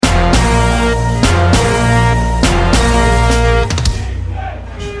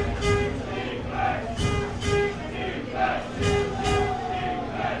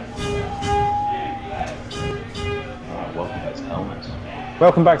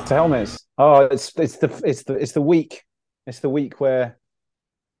Welcome back to Helmets. Oh, it's the week where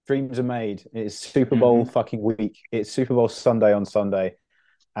dreams are made. It's Super Bowl Hmm. fucking week. It's Super Bowl Sunday on Sunday,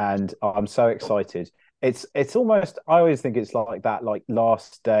 and I'm so excited. It's almost, I always think it's like that, like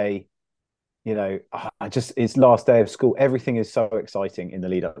last day, I just, it's last day of school. Everything is so exciting in the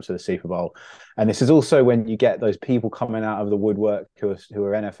lead up to the Super Bowl. And this is also when you get those people coming out of the woodwork who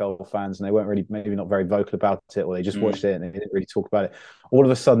are NFL fans, and they weren't really, maybe not very vocal about it, or they just watched Mm. it and they didn't really talk about it. All of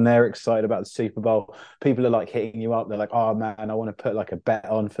a sudden they're excited about the Super Bowl. People are like hitting you up. They're like, oh man, I want to put like a bet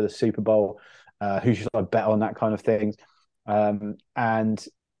on for the Super Bowl. Who should I bet on? That kind of things. And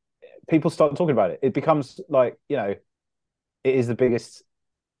people start talking about it. It becomes like, it is the biggest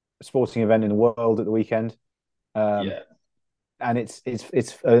sporting event in the world at the weekend. Um, Yeah, and it's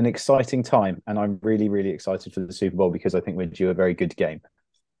an exciting time, and I'm really really excited for the Super Bowl because I think we're due a very good game.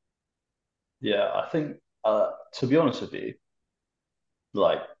 yeah. I think, to be honest with you,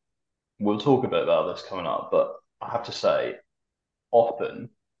 like we'll talk a bit about this coming up, but I have to say,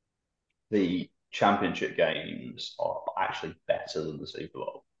 often the championship games are actually better than the Super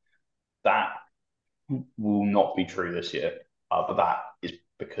Bowl. That will not be true this year, but that is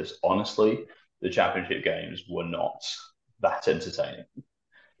because honestly, the championship games were not that entertaining.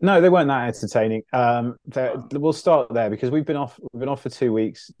 No, they weren't that entertaining. Um, We'll start there because we've been off for 2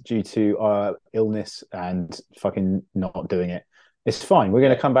 weeks due to illness and fucking not doing it. It's fine. We're going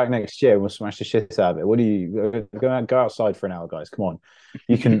to yeah. come back next year and we'll smash the shit out of it. What do you go outside for an hour, guys? Come on.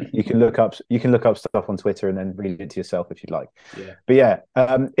 You can look up stuff on Twitter and then read it to yourself if you'd like. Yeah. But yeah,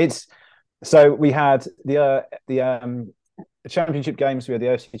 it's so we had the championship games. We had the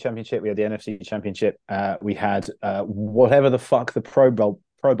OFC Championship. We had the NFC Championship. We had whatever the fuck the Pro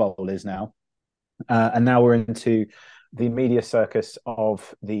Bowl is now, and now we're into the media circus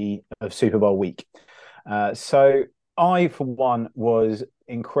of Super Bowl week. So I, for one, was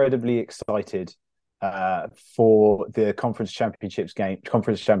incredibly excited for the conference championship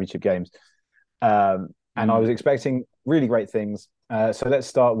games, and I was Mm. expecting really great things. So let's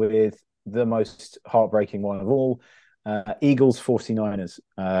start with the most heartbreaking one of all, Eagles 49ers,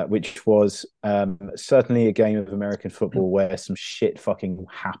 which was certainly a game of American football where some shit fucking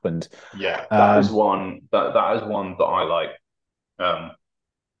happened. Yeah, that is Um, one that is one that I like. Um,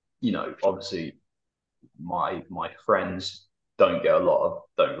 obviously my friends don't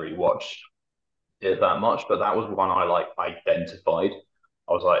really watch it that much, but that was one I like identified.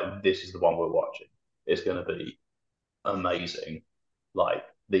 I was like, this is the one we're watching. It's going to be amazing. Like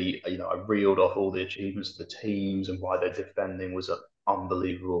I reeled off all the achievements of the teams and why their defending was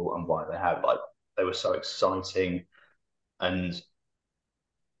unbelievable and why they were so exciting, and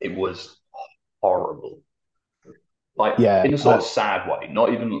it was horrible. Like yeah, in a sort of sad way, not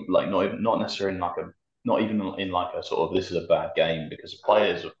necessarily in like a not even in like a sort of this is a bad game because the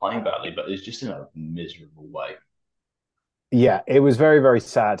players are playing badly, but it's just in a miserable way. yeah, it was very, very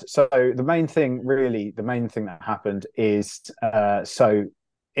sad. So the main thing that happened is so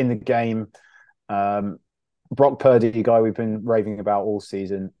in the game, um, Brock Purdy, the guy we've been raving about all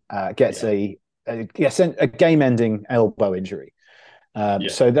season, gets Yeah, a game-ending elbow injury. yeah.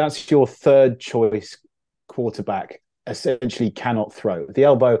 So that's your third choice quarterback. Essentially, cannot throw the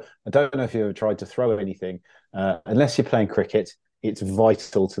elbow. I don't know if you ever tried to throw anything. Unless you're playing cricket, it's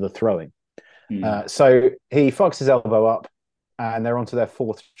vital to the throwing. Mm. So he fucks his elbow up, and they're on to their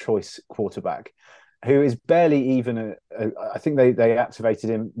fourth choice quarterback, who is barely even I think they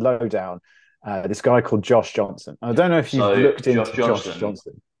activated him low down. This guy called Josh Johnson. I don't know if you've So looked Josh into Josh Johnson,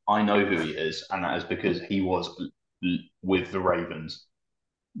 Johnson. I know who he is, and that is because he was with the Ravens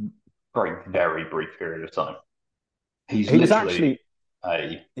for a very brief period of time. He's He was literally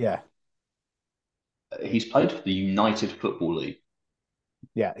actually, a yeah, he's played for the United Football League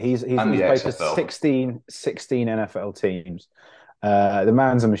yeah. He's and the played for XFL. 16 NFL teams. The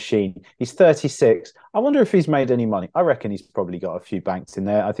man's a machine. He's 36. I wonder if he's made any money. I reckon he's probably got a few banks in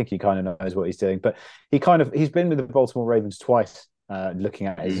there. I think he kind of knows what he's doing. But he's been with the Baltimore Ravens twice. Looking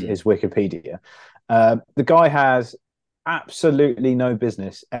at Mm. his Wikipedia, the guy has absolutely no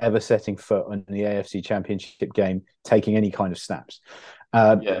business ever setting foot on the AFC Championship game, taking any kind of snaps.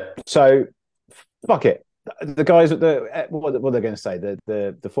 Uh, Yeah. so fuck it. The guys at what they're going to say,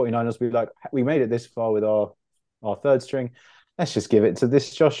 the 49ers will be like, we made it this far with our third string. Let's just give it to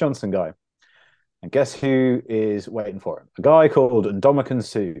this Josh Johnson guy. And guess who is waiting for him? A guy called Ndamukong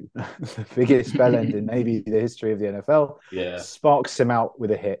Suh, the biggest bell end in maybe the history of the NFL, Yeah. sparks him out with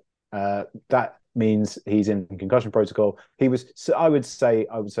a hit. That means he's in concussion protocol. He was, so I would say,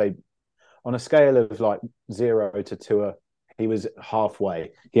 on a scale of like 0 to Tua, He was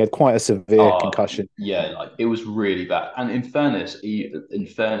halfway. He had quite a severe concussion. Yeah, like it was really bad. And in fairness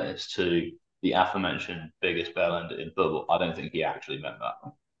to the aforementioned biggest bell ender in football, I don't think he actually meant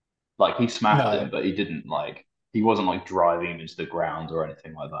that. Like he smashed No, him, but he didn't like he wasn't like driving him into the ground or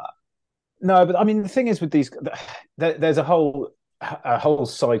anything like that. no, but I mean, the thing is with these, there's a whole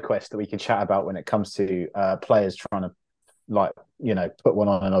side quest that we can chat about when it comes to players trying to like put one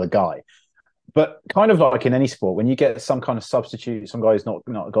on another guy. But kind of like in any sport, when you get some kind of substitute, some guy who's not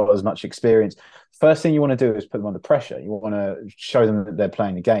got as much experience, first thing you want to do is put them under pressure. You want to show them that they're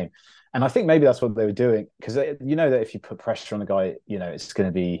playing the game. And I think maybe that's what they were doing, because you know that if you put pressure on a guy, it's going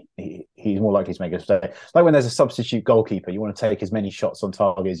to be he's more likely to make a mistake. Like when there's a substitute goalkeeper, you want to take as many shots on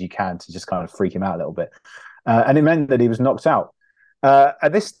target as you can to just kind of freak him out a little bit. And it meant that he was knocked out.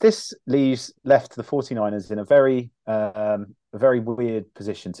 And this left the 49ers in a very weird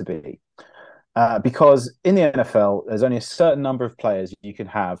position to be. Because in the NFL, there's only a certain number of players you can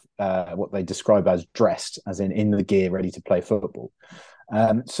have what they describe as dressed, as in the gear, ready to play football.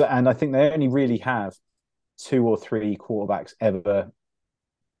 And I think they only really have 2 or 3 quarterbacks ever.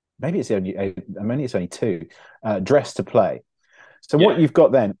 Maybe it's only 2 dressed to play. So what you've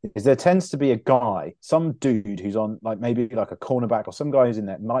got then is there tends to be a guy, some dude who's on like maybe like a cornerback, or some guy who's in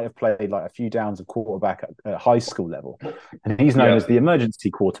there might have played like a few downs of quarterback at high school level, and he's known as the emergency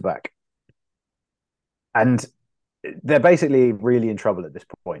quarterback. And they're basically really in trouble at this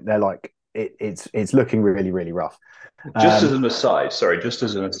point. They're like, it's looking really, really rough. Just as an aside,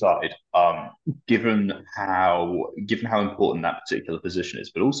 given how important that particular position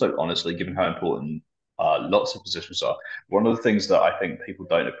is, but also honestly, given how important lots of positions are, one of the things that I think people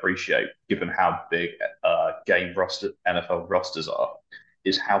don't appreciate, given how big NFL rosters are,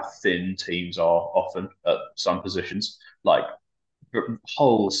 is how thin teams are often at some positions. Like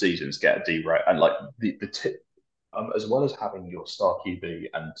whole seasons get derailed, and like the tip, as well as having your star QB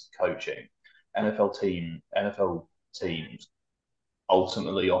and coaching, NFL teams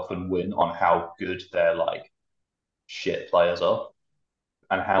ultimately often win on how good their like shit players are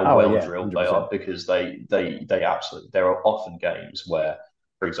and how well drilled they are, because they absolutely, there are often games where,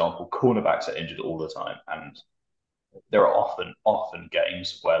 for example, cornerbacks are injured all the time, and there are often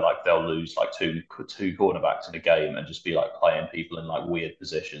games where like they'll lose like two cornerbacks in a game and just be like playing people in like weird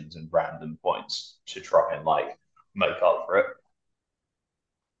positions and random points to try and like make up for it.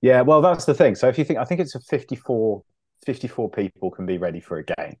 Yeah, well, that's the thing. So if you think, I think it's a 54 people can be ready for a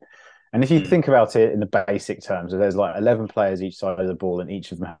game. And if you think about it in the basic terms, there's like 11 players each side of the ball, and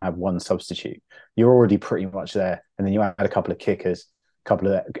each of them have one substitute. You're already pretty much there. And then you add a couple of kickers, a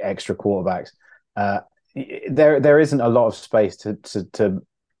couple of extra quarterbacks. There isn't a lot of space to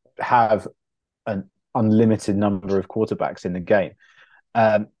have an unlimited number of quarterbacks in the game.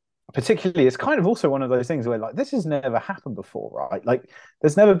 Particularly, it's kind of also one of those things where like this has never happened before, right? Like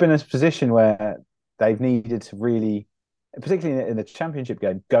there's never been a position where they've needed to really, particularly in the championship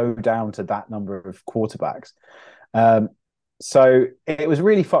game, go down to that number of quarterbacks. So it was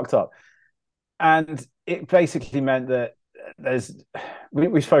really fucked up. And it basically meant that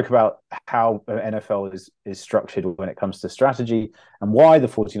we spoke about how NFL is structured when it comes to strategy, and why the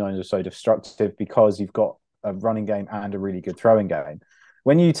 49ers are so destructive, because you've got a running game and a really good throwing game.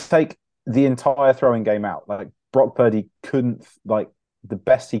 When you take the entire throwing game out, like Brock Purdy couldn't, like the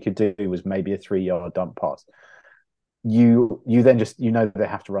best he could do was maybe a 3-yard dump pass. You then just they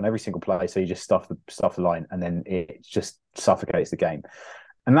have to run every single play, so you just stuff the line, and then it just suffocates the game.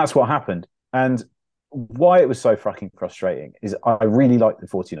 And that's what happened. And why it was so fucking frustrating is I really like the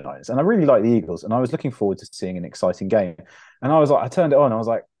 49ers and I really like the Eagles, and I was looking forward to seeing an exciting game. And I turned it on, I was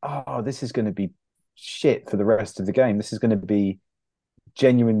like, oh, this is going to be shit for the rest of the game. This is going to be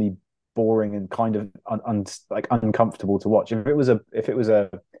genuinely boring and kind of uncomfortable to watch. If it was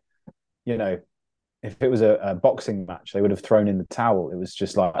a boxing match, they would have thrown in the towel. It was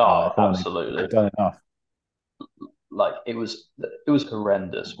just like, absolutely, done enough. Like it was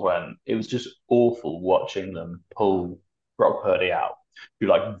horrendous. When it was just awful watching them pull Brock Purdy out, who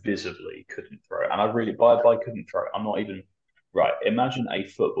like visibly couldn't throw. And I really, by couldn't throw, I'm not even right. Imagine a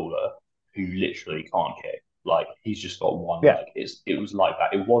footballer who literally can't kick. Like he's just got one leg. It was like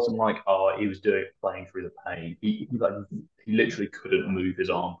that. It wasn't like, oh, he was playing through the pain. He literally couldn't move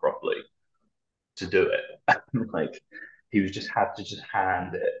his arm properly to do it. Like he was just had to just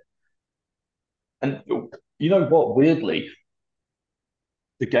hand it. And you know what? Weirdly,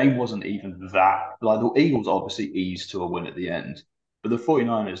 the game wasn't even that. Like the Eagles obviously eased to a win at the end, but the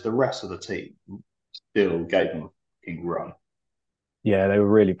 49ers, the rest of the team, still gave them a fucking run. Yeah, they were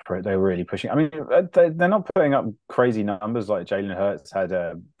really pushing. I mean, they're not putting up crazy numbers. Like Jalen Hurts had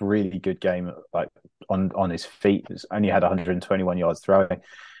a really good game, like on his feet. He's only had 121 yards throwing.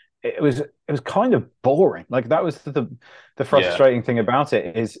 It was kind of boring. Like that was the Yeah, frustrating thing about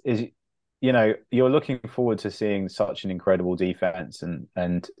it is you're looking forward to seeing such an incredible defense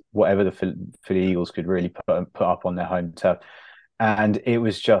and whatever the Philly Eagles could really put up on their home turf, and it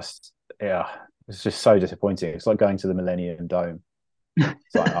was just it was just so disappointing. It's like going to the Millennium Dome.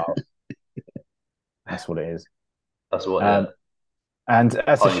 It's like, oh, that's what it is. that's what. Yeah, Um, and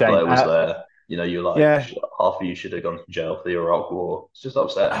that's a only shame. player was there. You're like Yeah. half of you should have gone to jail for the Iraq War. It's just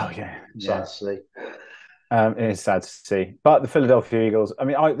upsetting. Oh yeah. Sad Yeah. to see. It is sad to see. But the Philadelphia Eagles, I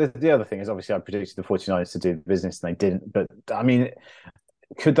mean, the other thing is obviously I predicted the 49ers to do business and they didn't. But I mean,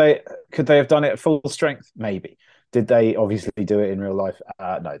 could they have done it at full strength? Maybe. Did they obviously do it in real life?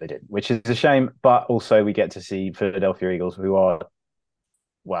 No, they didn't, which is a shame. But also we get to see Philadelphia Eagles who are,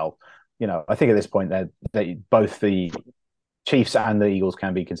 well, I think at this point they both the Chiefs and the Eagles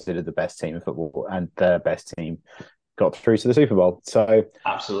can be considered the best team in football, and their best team got through to the Super Bowl. So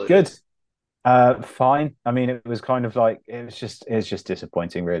Absolutely. good. Fine. I mean, it was kind of like it was just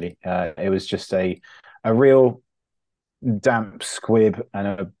disappointing, really. It was just a real damp squib and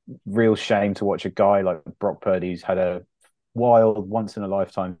a real shame to watch a guy like Brock Purdy who's had a wild, once in a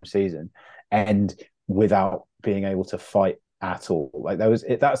lifetime season and without being able to fight at all. Like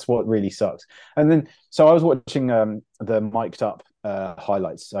that's what really sucks. And then so I was watching the mic'd up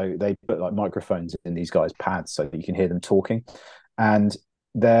highlights. So they put like microphones in these guys' pads so that you can hear them talking. And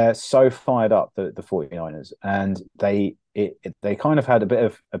they're so fired up, the 49ers, and they kind of had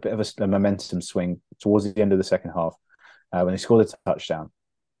a momentum swing towards the end of the second half when they scored a touchdown.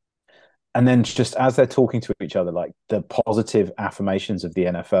 And then just as they're talking to each other, like the positive affirmations of the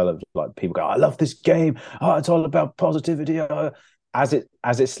NFL of like people go, "I love this game. Oh, it's all about positivity." As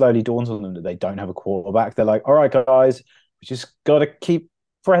it slowly dawns on them that they don't have a quarterback, they're like, "All right, guys, we just got to keep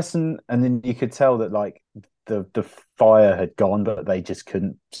pressing." And then you could tell that like the fire had gone, but they just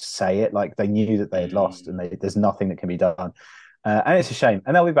couldn't say it. Like they knew that they had lost, and there's nothing that can be done. And it's a shame.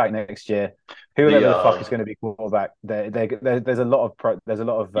 And they'll be back next year. The Whoever the fuck is going to be quarterback, there's a lot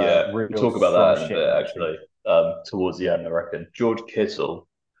of Yeah, we'll real talk about strong that in a shit bit on the team. actually. Towards the end, I reckon George Kittle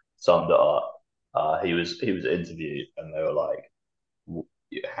summed it up. He was interviewed, and they were like,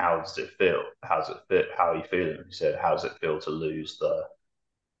 "How does it feel? How does it fit? How are you feeling?" He said, "How does it feel to lose the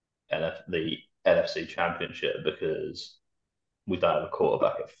NFC Championship because we don't have a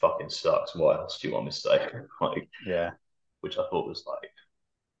quarterback? It fucking sucks. What else do you want me to say?" Like, Yeah, which I thought was like,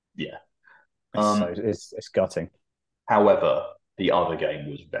 yeah. so Um, it's gutting. However, the other game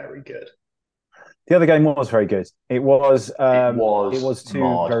was very good. The other game was very good. It It was was two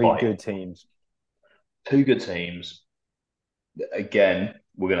marred very by good teams. two good teams. Again,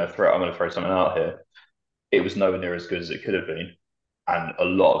 I'm gonna throw something out here. It was nowhere near as good as it could have been, and a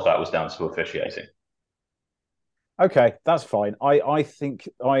lot of that was down to officiating. Okay, that's fine. I think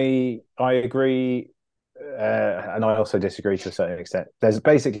I agree, and I also disagree to a certain extent. There's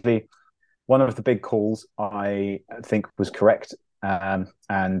basically one of the big calls I think was correct, and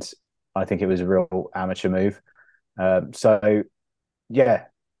I think it was a real amateur move. So yeah,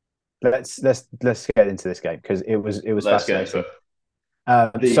 let's get into this game because it was Let's get into it.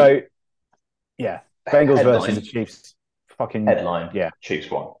 fascinating. The So yeah, Bengals versus the headline Chiefs. Fucking headline yeah, Chiefs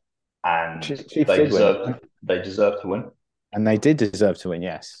won, and Chiefs they did win, deserved they deserved to win, and they did deserve to win.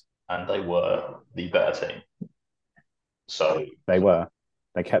 Yes, and they were the better team. So they were.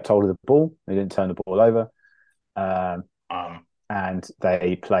 They kept hold of the ball. They didn't turn the ball over, um, um, and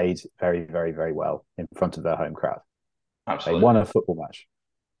they played very, very, very well in front of their home crowd. They absolutely. won a football match.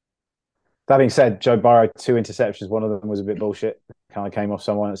 That being said, Joe Burrow 2 interceptions. One of them was a bit bullshit. Kind of came off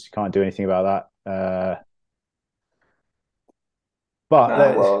someone else. You can't do anything about that. But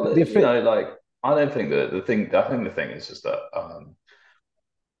Nah, well, like I don't think that the thing. I think the thing is just that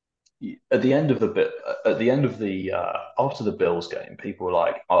at the end of the bit, at the end of the after the Bills game, people were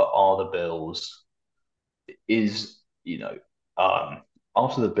like, "Are the Bills is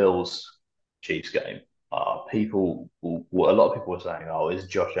after the Bills Chiefs game, a lot of people were saying, "Oh, is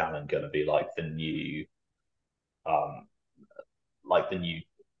Josh Allen going to be um, like the new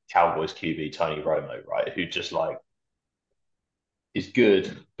Cowboys QB Tony Romo, right? Who just like is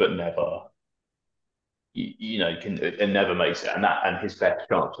good but never, can and never makes it, and his best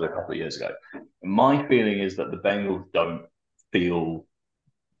chance was a couple of years ago." My feeling is that the Bengals don't feel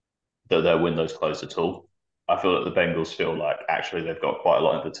that their window's closed at all. I feel that the Bengals feel like actually they've got quite a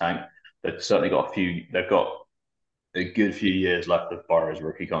lot in the tank. They've certainly got a few. They've got a good few years left of Burrow's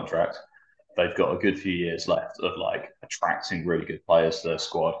rookie contract. They've got a good few years left of like attracting really good players to their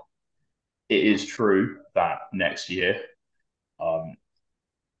squad. It is true that next year, um,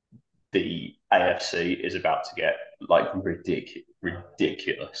 the AFC is about to get like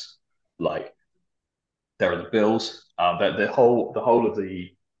ridiculous. Like there are the Bills, the whole of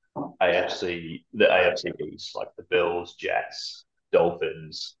the AFC East, like the Bills, Jets,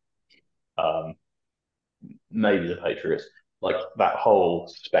 Dolphins, um, maybe the Patriots. Like that whole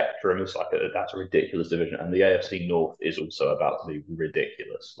spectrum is that's a ridiculous division, and the AFC North is also about to be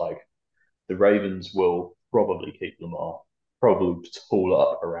ridiculous. Like the Ravens will probably keep Lamar, probably pull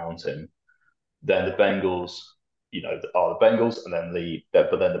up around him. Then the Bengals, are the Bengals, and then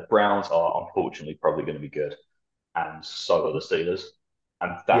the Browns are unfortunately probably going to be good, and so are the Steelers,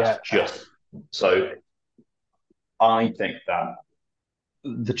 and that's Yeah, just so. I think that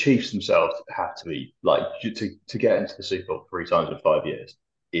the Chiefs themselves have to be like to get into the Super Bowl 3 times in 5 years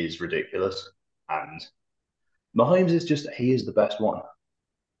is ridiculous, and Mahomes is just he is the best one.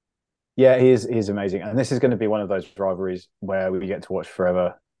 yeah, he's amazing, and this is going to be one of those rivalries where we get to watch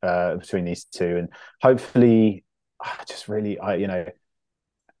forever between these two, and hopefully, I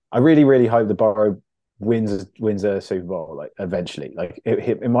really really hope the Burrow wins a Super Bowl like eventually. Like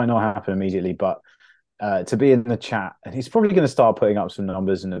it might not happen immediately, but to be in the chat, and he's probably going to start putting up some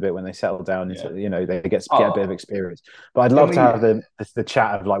numbers in a bit when they settle down into they get a bit of experience. But I'd love to have the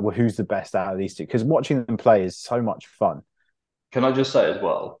chat of like, well, who's the best out of these two? Because watching them play is so much fun. Can I just say as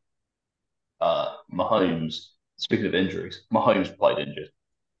well, Mahomes. Speaking of injuries, Mahomes played injured.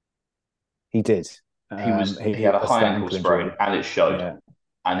 He did. He had a high ankle sprain, injury. and it showed. Yeah.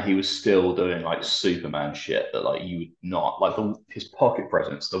 And he was still doing like Superman shit that like you would not like his pocket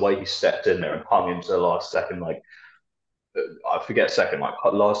presence, the way he stepped in there and hung into the last second, like I forget second, like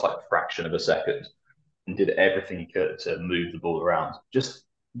last like fraction of a second, and did everything he could to move the ball around. Just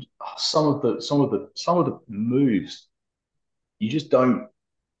some of the moves you just don't.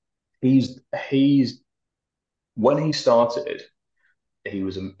 He's when he started, he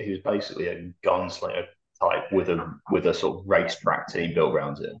was basically a gunslinger type with a sort of racetrack team built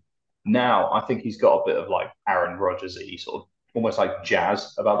around him. Now I think he's got a bit of like Aaron Rodgers-y sort of almost like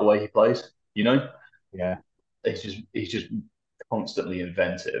jazz about the way he plays. Yeah. He's just constantly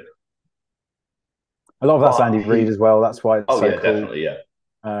inventive. A lot of that's Andy Reid as well. That's why it's so yeah, cool. definitely, yeah.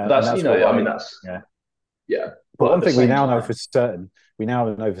 That's I mean that's yeah. But one thing we now know for certain,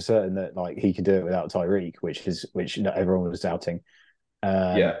 that like he can do it without Tyreek, which everyone was doubting.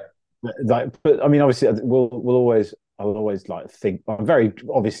 Yeah. But I mean, obviously, I'll always like think I'm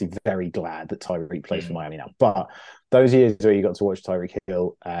obviously very glad that Tyreek plays for Miami now. But those years where you got to watch Tyreek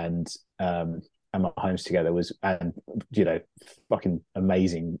Hill and Mahomes together fucking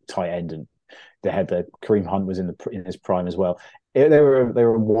amazing tight end, and they had Kareem Hunt was in his prime as well. They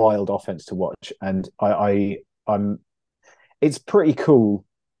were a wild offense to watch, and I'm it's pretty cool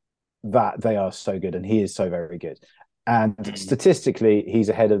that they are so good, and he is so very good. And statistically, he's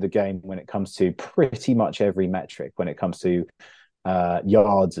ahead of the game when it comes to pretty much every metric. When it comes to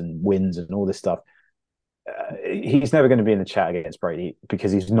yards and wins and all this stuff, he's never going to be in the chat against Brady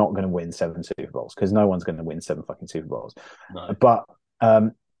because he's not going to win 7 Super Bowls, because no one's going to win 7 fucking Super Bowls. No. But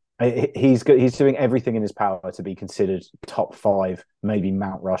he's doing everything in his power to be considered top 5, maybe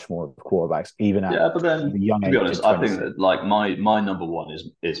Mount Rushmore of quarterbacks, even at but then, the young to age be honest, of I think that like my number one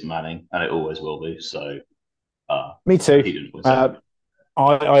is Manning, and it always will be. So me too. I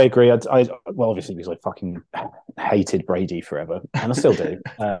agree. Well, obviously because I fucking hated Brady forever, and I still do.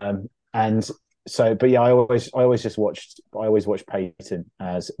 And so, but yeah, I always watched Peyton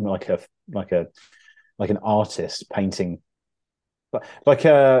as like an artist painting.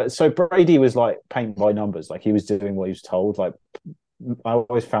 So Brady was like paint by numbers, like he was doing what he was told. Like I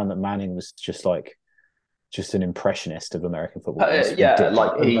always found that Manning was just an impressionist of American football.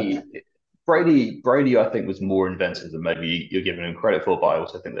 Brady, I think was more inventive than maybe you're giving him credit for, but I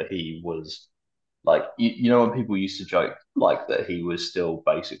also think that he was like, when people used to joke like that he was still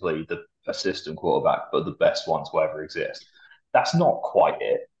basically the assistant quarterback, but the best one to ever exist. That's not quite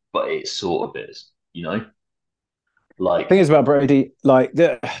it, but it sort of is, Like, thing is about Brady, like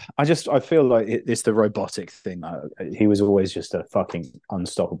I feel like it's the robotic thing. He was always just a fucking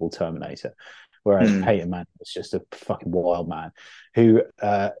unstoppable Terminator, whereas Peyton Manning was just a fucking wild man. Who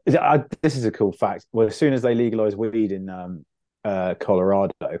this is a cool fact. Well, as soon as they legalized weed in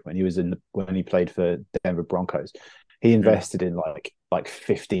Colorado, when he played for Denver Broncos, he invested in like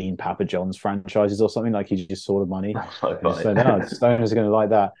 15 Papa John's franchises or something. Like he just saw the money. So said, no, Stoners are going to like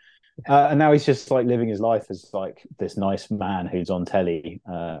that. And now he's just like living his life as like this nice man who's on telly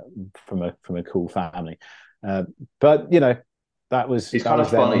from a cool family. But that was he's kind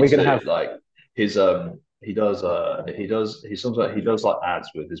of then. funny. We're gonna have like his he does sometimes he does like ads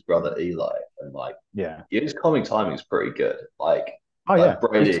with his brother Eli, and like his comic timing is pretty good. Like Oh yeah, he's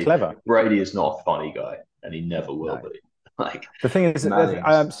Brady, clever. Brady is not a funny guy, and he never will No, be. Like the thing is that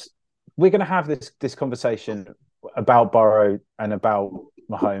Manning's, we're going to have this conversation about Burrow and about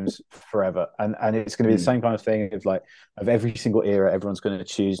Mahomes forever, and it's going to be the mm, same kind of thing of like of every single era. Everyone's going to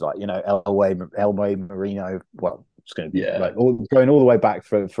choose like Elway, Marino. Well, it's going to be yeah, like going all the way back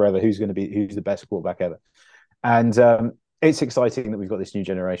for forever. Who's the best quarterback ever? And it's exciting that we've got this new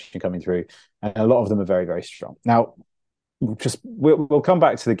generation coming through, and a lot of them are very very strong. Now, we'll come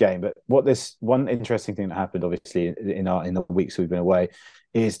back to the game, but what this one interesting thing that happened, obviously, in the weeks we've been away,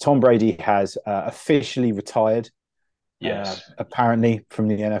 is Tom Brady has officially retired, yes. apparently from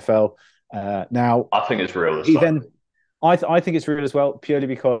the NFL. Now I think it's real this he time. then, I think it's real as well, purely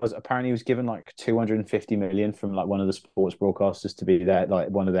because apparently he was given like 250 million from like one of the sports broadcasters to be there, like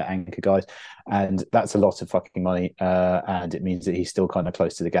one of their anchor guys, and that's a lot of fucking money, and it means that he's still kind of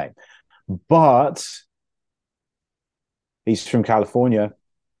close to the game, but he's from California.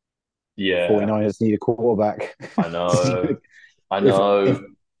 Yeah, 49ers need a quarterback. I know, I if know,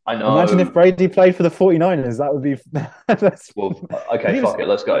 I imagine if know. Brady played for the 49ers, that would be that's Well, if okay, he was fuck it.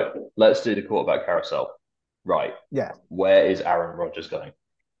 Let's go. Let's do the quarterback carousel. Right. yeah, Where is Aaron Rodgers going?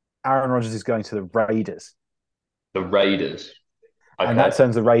 Aaron Rodgers is going to the Raiders. The Raiders. And that Okay.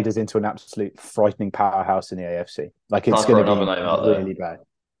 turns the Raiders into an absolute frightening powerhouse in the AFC. Like Can it's I throw going to another be name out there? really bad.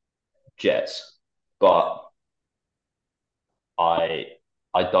 Jets. But I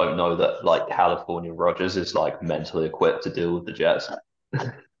I don't know that like California Rodgers is like mentally equipped to deal with the Jets.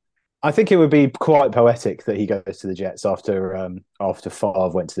 I think it would be quite poetic that he goes to the Jets after Favre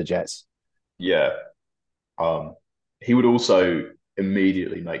went to the Jets. Yeah. Um, he would also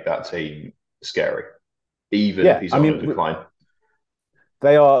immediately make that team scary, even if Yeah, he's I on a mean decline.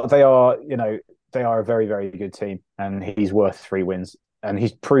 they are a very very good team, and he's worth 3 wins, and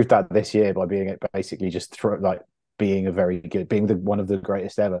he's proved that this year by being basically just like being one of the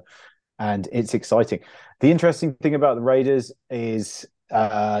greatest ever, and it's exciting. The interesting thing about the Raiders is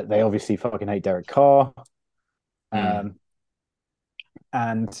they obviously fucking hate Derek Carr, Mm. um,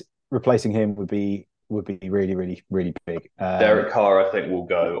 and replacing him would be really really really big. Derek Carr, I think, will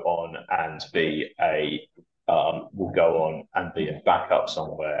go on and be a backup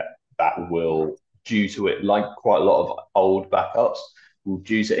somewhere that will, due to it, like quite a lot of old backups, will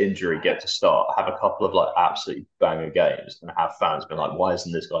due to injury get to start, have a couple of like absolutely banger games, and have fans being like, "Why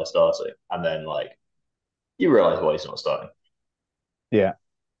isn't this guy starting?" And then like you realize why he's not starting. Yeah.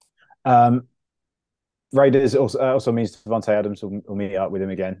 Um, Raiders also means Devontae Adams will meet up with him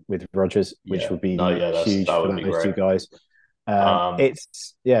again with Rodgers, which Yeah, would no, be yeah, huge that for would be those two great. guys. Um,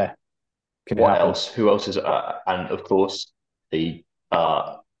 It's yeah, could what happen. else? Who else is? And of course, the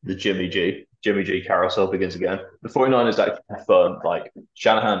Jimmy G carousel begins again. The 49ers actually confirmed, like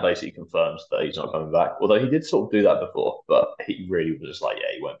Shanahan basically confirms that he's not coming back. Although he did sort of do that before, but he really was just like,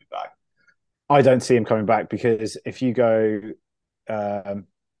 yeah, he won't be back. I don't see him coming back because if you go, um,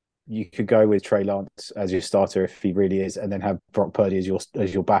 you could go with Trey Lance as your starter if he really is, and then have Brock Purdy as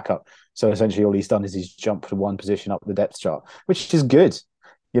your backup. So essentially, all he's done is he's jumped to one position up the depth chart, which is good.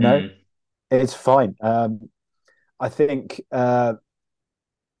 You know, Mm. it's fine. I think Joe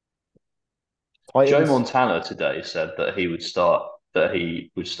Titans. Montana today said that he would start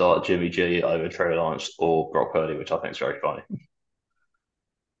Jimmy G over Trey Lance or Brock Purdy, which I think is very funny.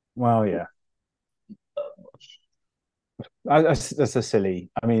 Well, yeah, that's a silly.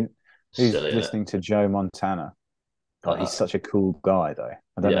 I mean, who's Silly, isn't it? listening to Joe Montana? I Like, he's know. such a cool guy, though.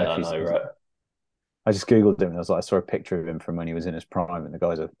 I don't know Yeah, if I he's. know, right? I just googled him and I saw a picture of him from when he was in his prime, and the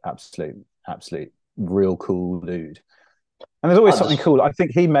guy's an absolute, real cool dude. And there's always I something just cool. I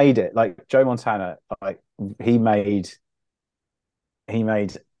think he made it. Like Joe Montana, like he made he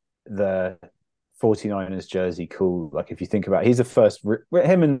made the 49ers jersey cool. Like if you think about it, he's the first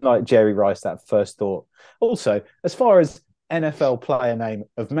him and like Jerry Rice, that first thought. Also, as far as NFL player name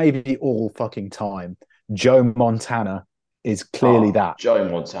of maybe all fucking time, Joe Montana is clearly that. Joe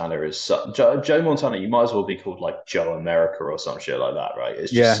Montana is Joe Montana. You might as well be called like Joe America or some shit like that, right?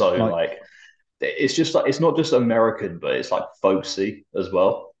 It's just Yeah, so like like it's just like it's not just American, but it's like folksy as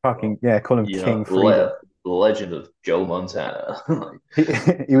well. fucking yeah, call him You know, King Freedom. legend of Joe Montana. He,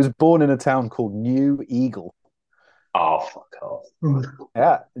 he was born in a town called New Eagle. Oh, fuck off!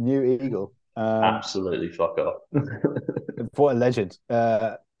 Yeah, New Eagle. Absolutely fuck off. What a legend.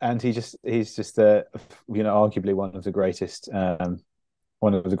 And he's just arguably one of the greatest.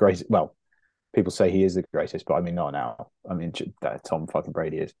 Well, people say he is the greatest, but I mean not now. I mean that Tom fucking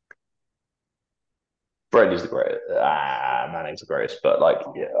Brady is. Brady's the greatest. Manning's the greatest, but like,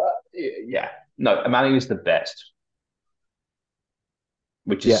 yeah. No, Manning is the best,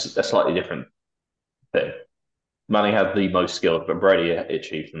 which Yeah, is a slightly different thing. Manning had the most skills, but Brady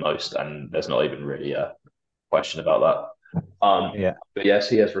achieved the most, and there's not even really a question about that. Yeah. But yes,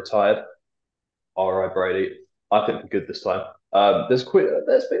 he has retired. All right, Brady. I think we're good this time. There's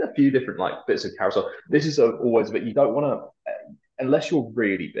been a few different like bits of carousel. This is always a bit you don't want to unless you're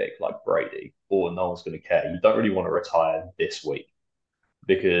really big like Brady or no one's going to care. You don't really want to retire this week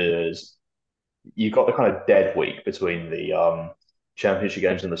because you've got the kind of dead week between the championship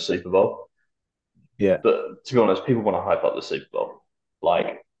games and the Super Bowl. Yeah. But to be honest, people want to hype up the Super Bowl.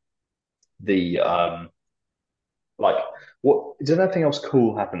 Like the like what did anything else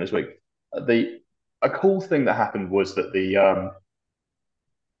cool happen this week? The A cool thing that happened was that the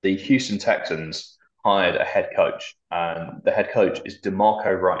Houston Texans hired a head coach, and the head coach is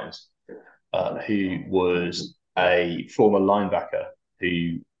DeMarco Ryans, who was a former linebacker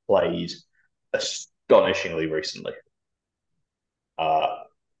who played astonishingly recently. Uh,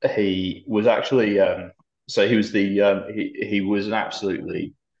 he was actually so he was the he was an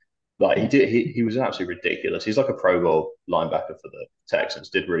absolutely like he was an absolutely ridiculous. He's like a Pro Bowl linebacker for the Texans.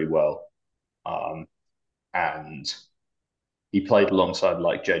 Did really well, and he played alongside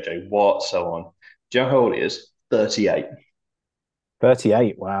like JJ Watt, so on. Do you know how old he is? 38.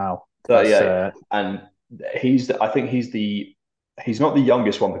 38. Wow. That's 38. And I think he's not the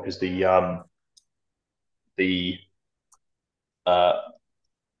youngest one because the uh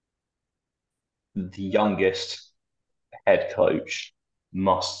the youngest head coach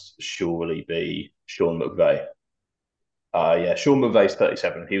must surely be Sean McVay. Yeah, Sean McVay's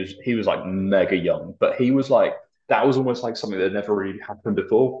 37. He was like mega young, but he was like that was almost like something that never really happened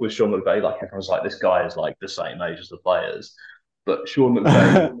before with Sean McVay. Like everyone's like, this guy is like the same age as the players. But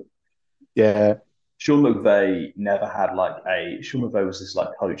yeah. Sean McVay never had like a Sean McVay was this like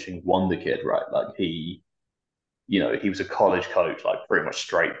coaching wonder kid, right? Like he was a college coach, like pretty much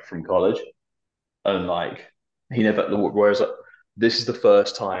straight from college. And like he never whereas this is the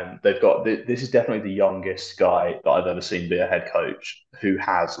first time they've got this is definitely the youngest guy that I've ever seen be a head coach who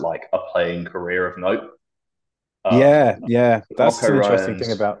has like a playing career of note. Um, Yeah. Yeah. That's DeMarco an interesting thing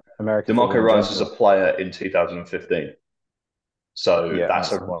Ryans about American football DeMarco in Ryans was a general. player in 2015. So Yeah. that's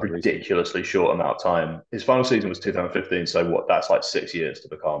That's a quite recent. ridiculously short amount of time. His final season was 2015. So what? That's like 6 years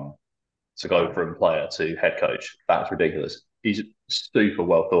to go from player to head coach. That's ridiculous. He's super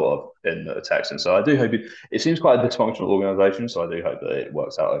well thought of in the Texans. So I do hope it seems quite a dysfunctional organization. So I do hope that it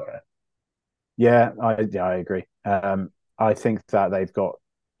works out okay. Yeah, I agree. I think that they got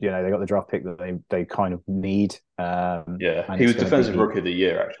the draft pick that they kind of need. Yeah, And he it's was going to defensive be rookie of the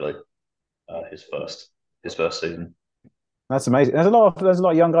year actually. His first season. That's amazing. There's a lot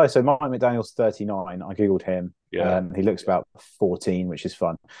of young guys. So Mike McDaniel's 39. I googled him. Yeah, He looks about 14, which is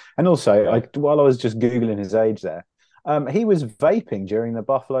fun. And also, yeah. while I was just googling his age there, he was vaping during the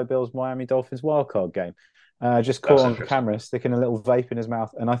Buffalo Bills Miami Dolphins wildcard game. Just caught That's on interesting. camera, sticking a little vape in his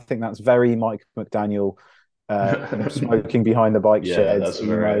mouth, and I think that's very Mike McDaniel, smoking behind the bike Yeah, sheds, that's a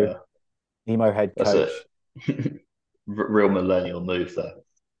very emo head that's a coach. real millennial move there.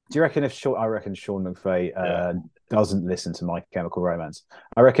 Do you reckon if Sean? I reckon Sean McVay Yeah. doesn't listen to My Chemical Romance.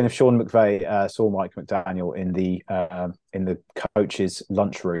 I reckon if Sean McVay saw Mike McDaniel in the coach's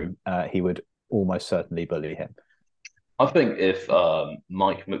lunchroom, he would almost certainly bully him. I think if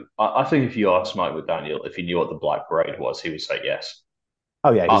I think if you asked Mike McDaniel if he knew what the Black Parade was, he would say yes.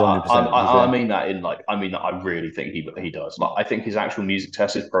 Oh yeah, I, he's I, 100%. He's I a mean that in like I mean that I really think he does. Like I think his actual music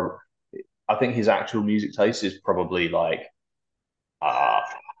taste is probably I think his actual music taste is probably like I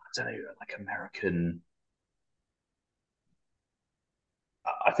don't know like American.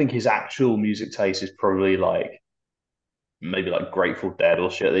 I think his actual music taste is probably like maybe like Grateful Dead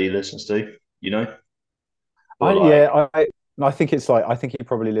or shit that he listens to, you know, or I like yeah I think it's like I think he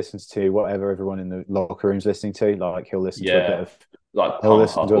probably listens to whatever everyone in the locker room's listening to. Like yeah, like he'll punk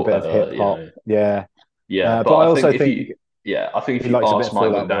listen up to a or bit of whatever, hip you hop. know. Yeah, Yeah, but but I I think also if think you, yeah, I think if he you likes a bit ask of Mike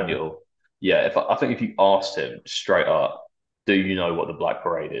Fall Out Boy. McDaniel, yeah, if I think if you asked him straight up, do you know what the Black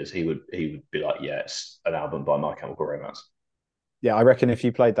Parade is? He would be like, yes, an album by My Chemical Romance. Yeah, I reckon if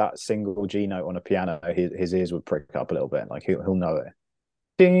you played that single G note on a piano, his ears would prick up a little bit. Like he'll know it.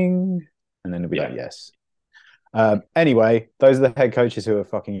 Ding, and then he'll be like, Yeah, yes. Anyway, those are the head coaches who are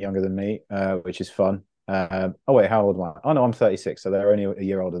fucking younger than me, which is fun. Oh wait, how old am I? Oh no, I'm 36, so they're only a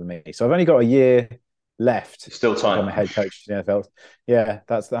year older than me. So I've only got a year left it's still to become a time. head coach in the NFL. Yeah,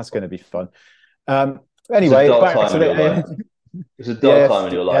 that's going to be fun. Um, It's a anyway, dark back time to in your life. the It's a dark yeah, time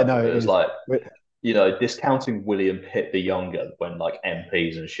in your yeah. life. No, it It's is. like discounting William Pitt the younger when like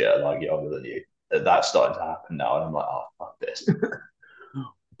MPs and shit are like younger than you. That's starting to happen now, and I'm like, oh fuck this.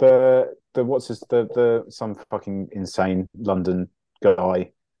 The what's his the some fucking insane London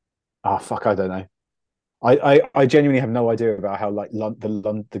guy. Ah, fuck, I don't know. I genuinely have no idea about how like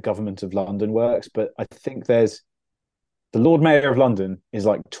the government of London works, but I think there's the Lord Mayor of London is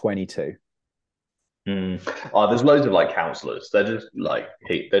like 22. Oh, there's loads of like councillors. They're just like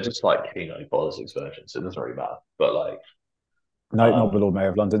politics versions. So it doesn't really matter. But like, No, not the um, Lord Mayor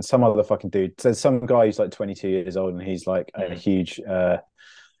of London. Some other fucking dude. There's some guy who's like 22 years old, and he's like a mm, huge,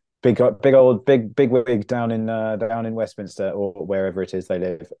 big wig down in Westminster or wherever it is they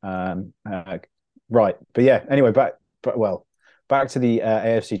live. Right, but yeah. Anyway, back to the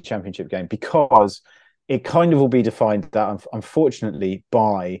AFC Championship game, because it kind of will be defined that unfortunately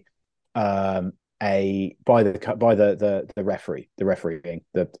by the referee, the refereeing,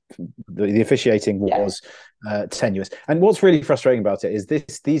 the officiating yeah. was tenuous. And what's really frustrating about it is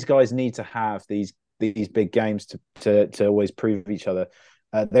these guys need to have these big games to always prove each other.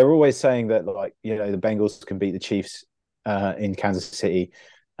 They're always saying that, like, you know, the Bengals can beat the Chiefs in Kansas City.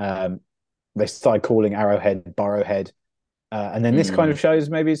 They started calling Arrowhead Burrowhead. And then this kind Mm. of shows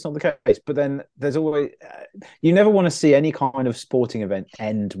maybe it's not the case. But then there's always, you never want to see any kind of sporting event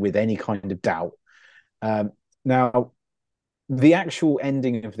end with any kind of doubt. Now, the actual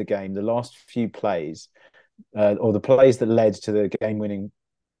ending of the game, the last few plays, or the plays that led to the game-winning,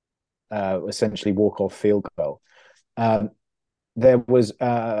 essentially walk-off field goal, there was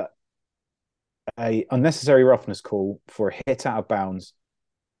a unnecessary roughness call for a hit out of bounds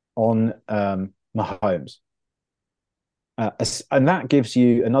on Mahomes, and that gives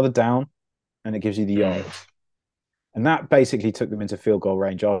you another down, and it gives you the Mm. yards. And that basically took them into field goal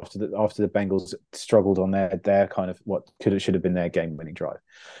range after the Bengals struggled on their kind of what should have been their game winning drive.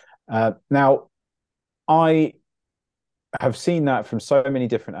 Now, I have seen that from so many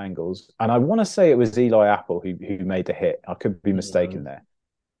different angles, and I want to say it was Eli Apple who made the hit. I could be mistaken Mm. there,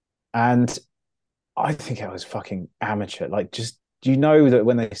 and I think it was fucking amateur. Like, just, you know that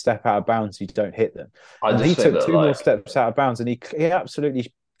when they step out of bounds, you don't hit them. I And he just think took that two more like, steps out of bounds, and he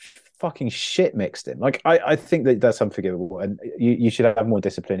absolutely fucking shit mixed him. Like, I think that's unforgivable, and you should have more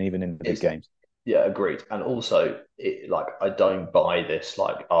discipline even in the big it's games. yeah, agreed. And also, like I don't buy this.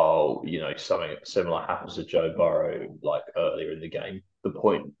 Like, oh, something similar happens to Joe Burrow like earlier in the game. The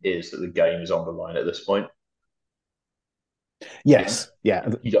point is that the game is on the line at this point. Yeah, Yes, yeah.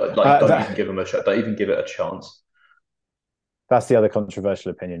 don't even That give him a shot. Don't even give it a chance. that's the other controversial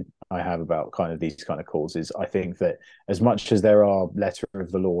opinion I have about kind of these kind of calls. Is I think that as much as there are letter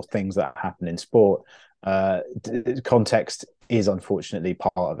of the law things that happen in sport, context is unfortunately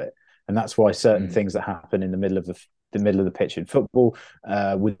part of it, and that's why certain Mm. things that happen in the middle of the pitch in football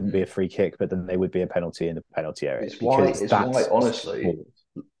wouldn't be a free kick, but then they would be a penalty in the penalty area, because It's why that's honestly,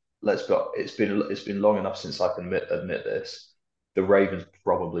 sport. let's go. It's been long enough since I can admit this. The Ravens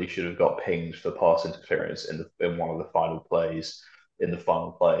probably should have got pinged for pass interference in one of the final plays in the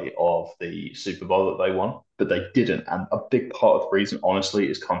final play of the Super Bowl that they won, but they didn't. And a big part of the reason, honestly,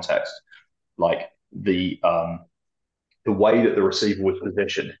 is context. Like the way that the receiver was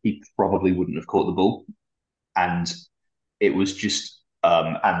positioned, he probably wouldn't have caught the ball, and it was just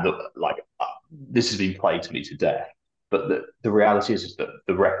this has been played to me to death. But the reality is that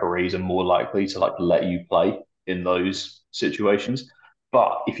the referees are more likely to like let you play in those situations.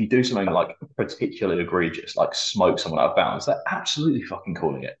 But if you do something like particularly egregious, like smoke someone out of bounds, they're absolutely fucking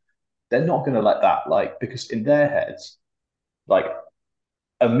calling it. They're not going to let that, like, because in their heads, like,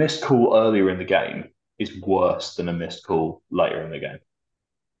 a missed call earlier in the game is worse than a missed call later in the game.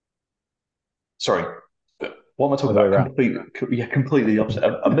 Sorry, what am I talking Other way about? around. Completely opposite.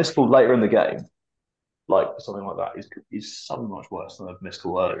 A missed call later in the game, like something like that, is so much worse than a missed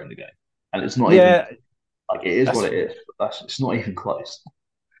call earlier in the game. And it's not even Yeah, like, it is what that's it is. But it's not even close.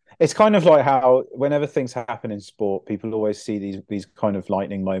 it's kind of like how whenever things happen in sport, people always see these kind of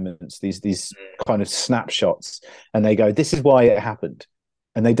lightning moments, these kind of snapshots, and they go, "This is why it happened,"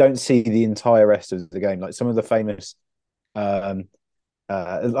 and they don't see the entire rest of the game. Like some of the famous, um,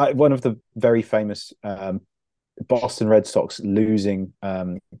 like one of the very famous Boston Red Sox losing uh,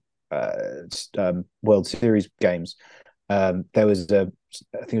 World Series games. There was I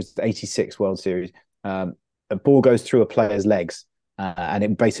think it was the '86 World Series. A ball goes through a player's legs, and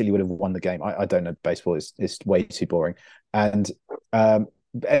it basically would have won the game. I don't know baseball; it's way too boring. And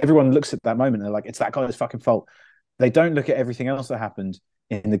everyone looks at that moment and they're like, "It's that guy's fucking fault." They don't look at everything else that happened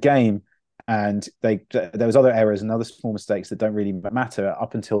in the game, and there was other errors and other small mistakes that don't really matter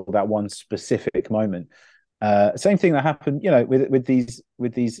up until that one specific moment. Same thing that happened, with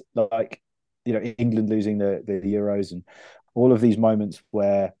these like, England losing the Euros and all of these moments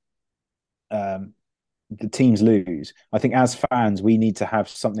where um, the teams lose. I think as fans, we need to have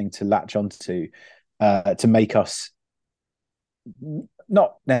something to latch onto to make us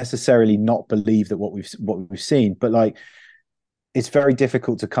not necessarily not believe that what we've seen, but like it's very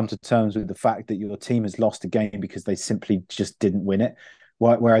difficult to come to terms with the fact that your team has lost a game because they simply just didn't win it.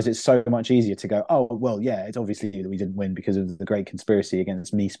 Whereas it's so much easier to go, oh, well, yeah, it's obviously that we didn't win because of the great conspiracy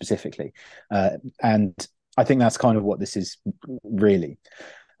against me specifically. And I think that's kind of what this is really.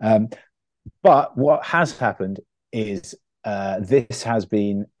 But what has happened is this has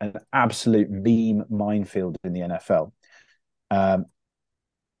been an absolute meme minefield in the NFL.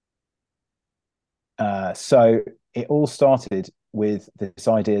 So it all started with this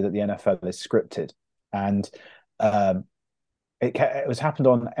idea that the NFL is scripted, and it was happened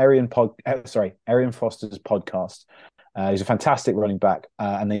on Arian Foster's podcast. He's a fantastic running back,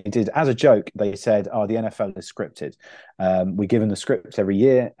 and they did, as a joke, they said, "Oh, the NFL is scripted. We're given the script every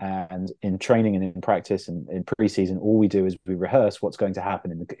year, and in training and in practice and in preseason, all we do is we rehearse what's going to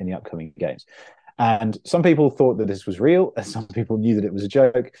happen in the upcoming games." And some people thought that this was real, and some people knew that it was a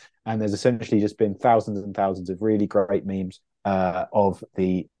joke. And there's essentially just been thousands and thousands of really great memes of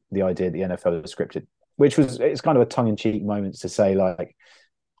the idea that the NFL is scripted, which it's kind of a tongue-in-cheek moment to say, like,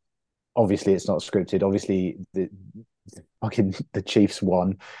 obviously it's not scripted. Obviously the Chiefs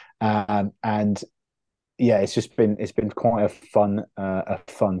won, and yeah, it's been quite a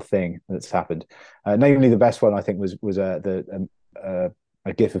fun thing that's happened. Namely, the best one I think was a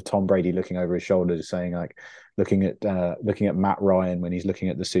gif of Tom Brady looking over his shoulder, just saying, like, looking at Matt Ryan when he's looking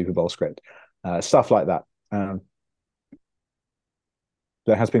at the Super Bowl script, stuff like that.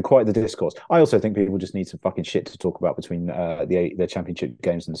 There has been quite the discourse. I also think people just need some fucking shit to talk about between the championship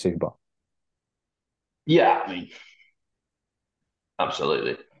games and the Super Bowl. Yeah, I mean,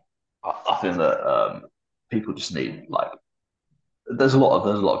 absolutely. I think that people just need, like, there's a lot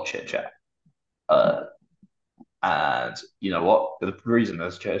of chit chat. And you know what? The reason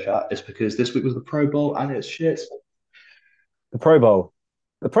there's chit chat is because this week was the Pro Bowl and it's shit. The Pro Bowl.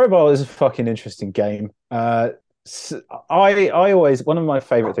 The Pro Bowl is a fucking interesting game. I always, one of my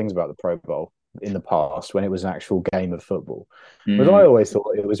favorite things about the Pro Bowl in the past, when it was an actual game of football, was I always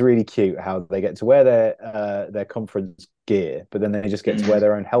thought it was really cute how they get to wear their conference gear, but then they just get to wear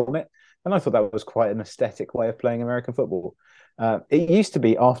their own helmet. And I thought that was quite an aesthetic way of playing American football. It used to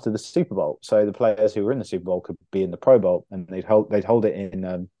be after the Super Bowl, so the players who were in the Super Bowl could be in the Pro Bowl, and they'd hold it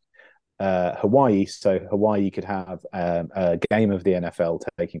in Hawaii, so Hawaii could have a game of the NFL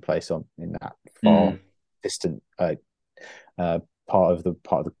taking place in that far distant part of the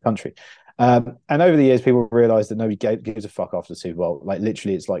country. And over the years, people realised that nobody gives a fuck after the Super Bowl. Like,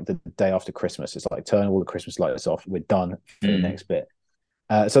 literally, it's like the day after Christmas. It's like, turn all the Christmas lights off. We're done for the next bit.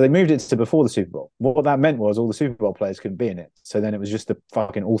 So they moved it to before the Super Bowl. What that meant was all the Super Bowl players couldn't be in it. So then it was just the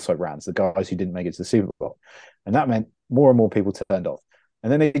fucking also-rans, the guys who didn't make it to the Super Bowl. And that meant more and more people turned off.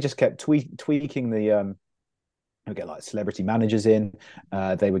 And then they just kept tweaking the would get like celebrity managers in.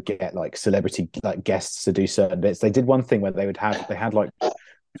 They would get like celebrity like guests to do certain bits. They did one thing where they had like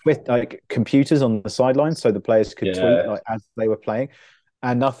like computers on the sidelines, so the players could tweet like as they were playing,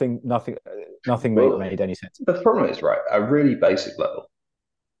 and nothing made any sense. The problem is, right, at a really basic level,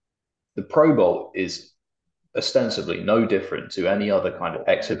 the Pro Bowl is ostensibly no different to any other kind of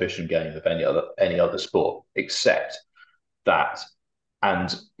exhibition game of any other sport, except that,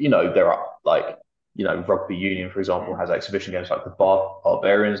 and you know, there are, like, you know, rugby union, for example, has exhibition games like the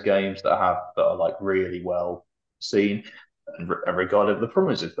Barbarians games that are like really well seen and regarded. The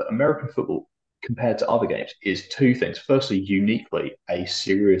problem is that American football, compared to other games, is two things. Firstly, uniquely a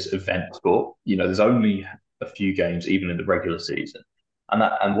serious event sport. You know, there's only a few games even in the regular season, and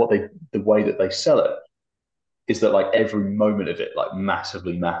the way that they sell it is that, like, every moment of it, like,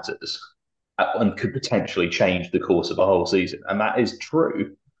 massively matters and could potentially change the course of a whole season, and that is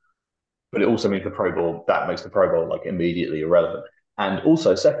true. But it also means that makes the Pro Bowl like immediately irrelevant. And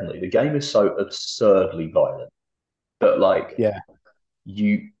also, secondly, the game is so absurdly violent that, like,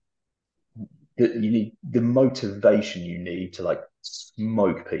 you need the motivation you need to, like,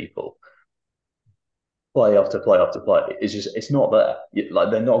 smoke people play after play after play. It's not there.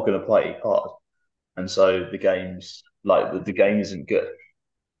 Like, they're not going to play hard, and so the game isn't good.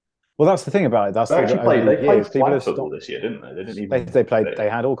 Well, that's the thing about it. They played flag football this year, didn't they? They didn't even. They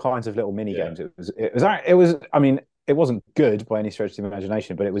had all kinds of little mini games. It was. I mean, it wasn't good by any stretch of the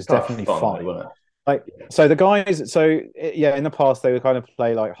imagination, but it was definitely fun. Wasn't it? Like, so the guys, in the past they would kind of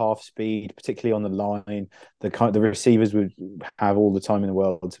play like half speed, particularly on the line. The receivers would have all the time in the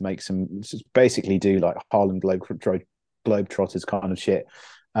world to make basically do like Harlem Globetrotters kind of shit,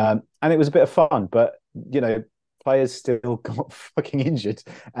 and it was a bit of fun. But you know, players still got fucking injured,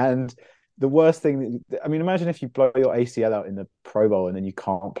 and the worst thing, I mean, imagine if you blow your ACL out in the Pro Bowl and then you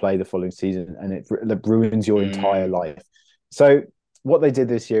can't play the following season, and it ruins your entire life. So what they did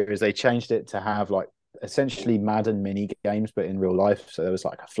this year is they changed it to have like essentially Madden mini games, but in real life. So there was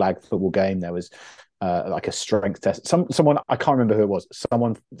like a flag football game. There was like a strength test. Someone I can't remember who it was.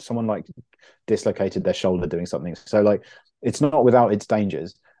 Someone like dislocated their shoulder doing something. So like it's not without its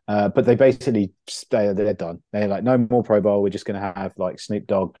dangers. But they basically they're done. They're like, no more Pro Bowl. We're just going to have like Snoop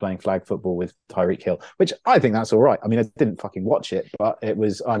Dogg playing flag football with Tyreek Hill, which I think that's all right. I mean, I didn't fucking watch it, but it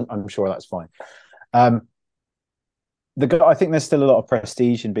was. I'm sure that's fine. I think there's still a lot of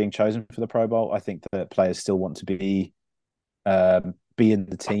prestige in being chosen for the Pro Bowl. I think that players still want to be in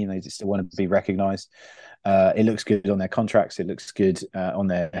the team. They still want to be recognised. It looks good on their contracts. It looks good on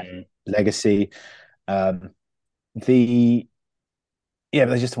their legacy. But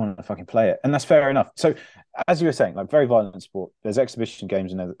they just want to fucking play it, and that's fair enough. So, as you were saying, like very violent sport. There's exhibition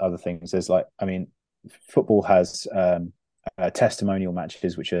games and other things. There's like, I mean, football has testimonial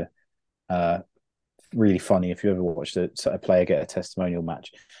matches, which are really funny. If you ever watched a player get a testimonial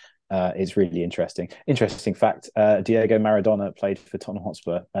match, it's really interesting. Interesting fact: Diego Maradona played for Tottenham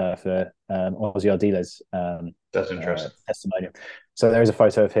Hotspur for Ossie Ardiles. That's interesting. Testimonial. So there is a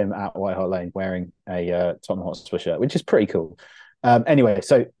photo of him at White Hart Lane wearing a Tottenham Hotspur shirt, which is pretty cool. Anyway,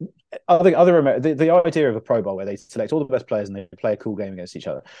 so the idea of a Pro Bowl where they select all the best players and they play a cool game against each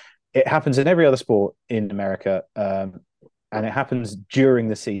other, it happens in every other sport in America, and it happens during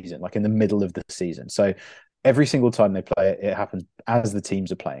the season, like in the middle of the season. So every single time they play it, it happens as the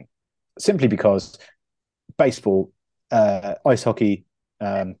teams are playing, simply because baseball, ice hockey,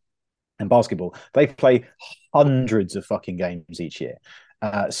 and basketball, they play hundreds of fucking games each year.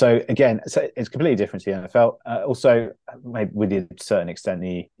 So again, it's completely different to the NFL. Also, maybe with a certain extent,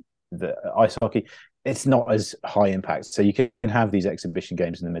 the ice hockey, it's not as high impact. So you can have these exhibition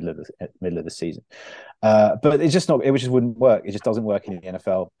games in the middle of the season, but it's just not. It just wouldn't work. It just doesn't work in the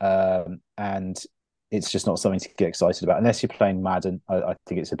NFL, and it's just not something to get excited about unless you're playing Madden. I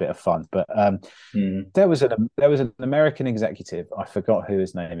think it's a bit of fun, but there was an American executive, I forgot who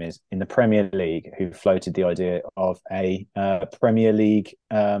his name is, in the Premier League who floated the idea of a Premier League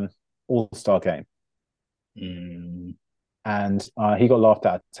All-Star game, and he got laughed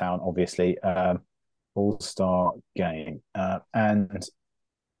out of town, obviously. All-Star game, and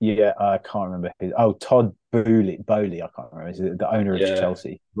yeah, I can't remember who. Oh, Todd Bowley. I can't remember. Is the owner of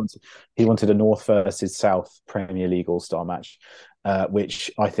Chelsea? He wanted a North versus South Premier League All-Star match, which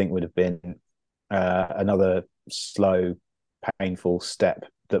I think would have been another slow, painful step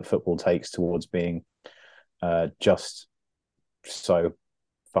that football takes towards being just so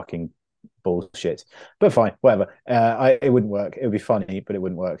fucking bullshit. But fine, whatever. It wouldn't work. It would be funny, but it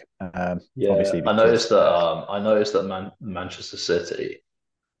wouldn't work. Obviously, I noticed that Manchester City,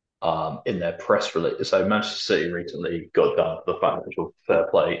 in their press release. So Manchester City recently got done for the financial fair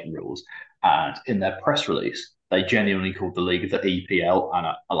play rules, and in their press release, they genuinely called the league the EPL, and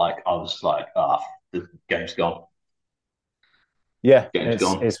I was like, the game's gone. Yeah, Game's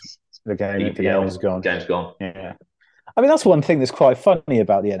gone. It's the game. EPL, the game is gone. Game's gone. Yeah. I mean, that's one thing that's quite funny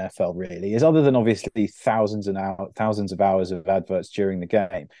about the NFL, really, is other than obviously thousands of hours of adverts during the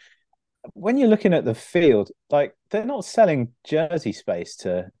game, when you're looking at the field, like they're not selling jersey space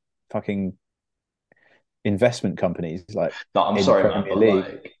to fucking investment companies like No, I'm sorry, man,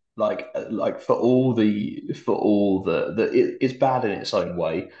 but like for all the it's bad in its own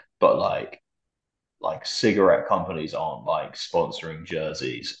way, but like cigarette companies aren't like sponsoring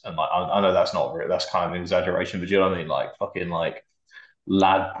jerseys, and like I know that's not real, that's kind of an exaggeration, but you know what I mean? Like fucking like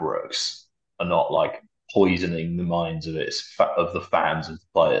Ladbrokes are not like poisoning the minds of the fans of the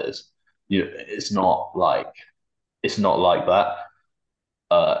players. It's not like that.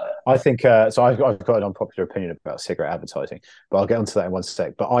 I think so. I've got an unpopular opinion about cigarette advertising, but I'll get onto that in one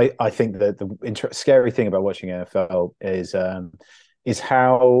sec. But I think that the scary thing about watching NFL is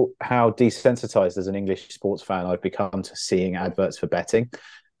how desensitized as an English sports fan I've become to seeing adverts for betting,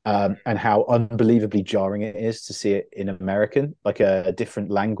 and how unbelievably jarring it is to see it in American, like a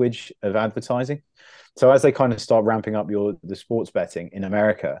different language of advertising. So as they kind of start ramping up the sports betting in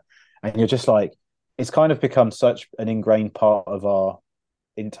America, and you're just like, it's kind of become such an ingrained part of our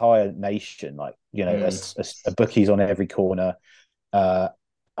entire nation, like a bookies on every corner,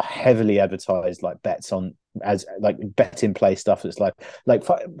 heavily advertised like bets on as like bet in play stuff that's like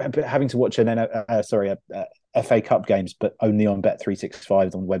having to watch FA Cup games but only on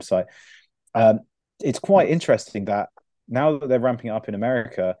Bet365 on the website. It's quite interesting that now that they're ramping it up in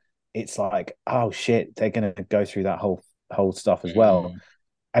America, it's like, oh shit, they're going to go through that whole stuff as well.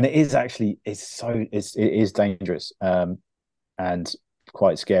 And it is actually it is dangerous, and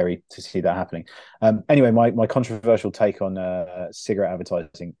quite scary to see that happening. Anyway, my controversial take on cigarette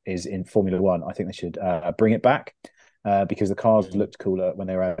advertising is in Formula One. I think they should bring it back. because the cars looked cooler when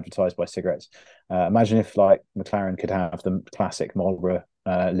they were advertised by cigarettes. Imagine if like McLaren could have the classic Marlboro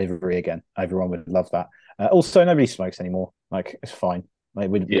livery again. Everyone would love that. Also, nobody smokes anymore. Like it's fine. Like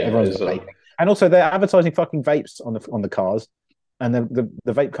everyone's vaping, and also they're advertising fucking vapes on the cars, and the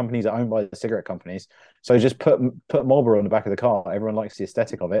vape companies are owned by the cigarette companies. So just put Marlboro on the back of the car. Everyone likes the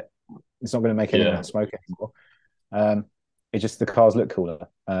aesthetic of it. It's not going to make anyone smoke anymore. It just the cars look cooler.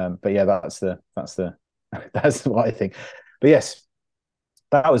 But yeah, that's what I think. But yes,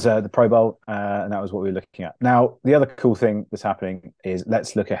 that was the Pro Bowl, and that was what we were looking at. Now, the other cool thing that's happening is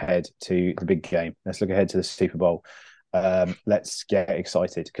let's look ahead to the big game. Let's look ahead to the Super Bowl. Let's get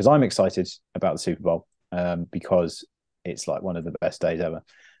excited because I'm excited about the Super Bowl because it's like one of the best days ever.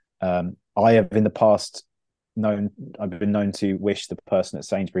 I have in the past I've been known to wish the person at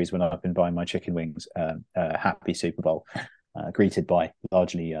Sainsbury's when I've been buying my chicken wings a happy Super Bowl, greeted by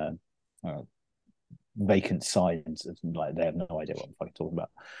largely vacant signs of like they have no idea what I'm fucking talking about.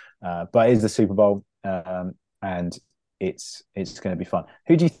 But it is the Super Bowl, and it's going to be fun.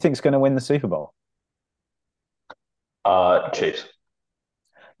 Who do you think is going to win the Super Bowl? Chiefs.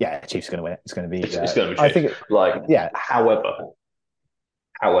 Yeah, Chiefs are going to win it. It's going to be. It's going to be Chiefs. I think. Yeah. However,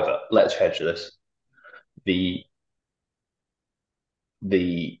 let's hedge this. The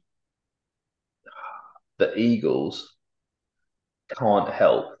Eagles can't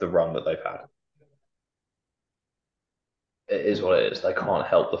help the run that they've had. It is what it is. They can't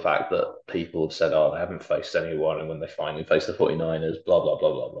help the fact that people have said, oh, they haven't faced anyone, and when they finally face the 49ers, blah, blah,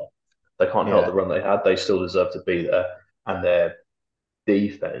 blah, blah, blah. They can't help the run they had. They still deserve to be there. And their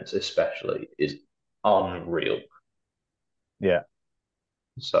defense, especially, is unreal. Yeah.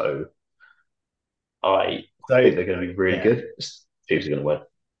 So I think they're going to be really good. Chiefs are going to win.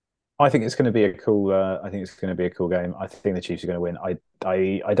 I think it's going to be a cool. I think it's going to be a cool game. I think the Chiefs are going to win. I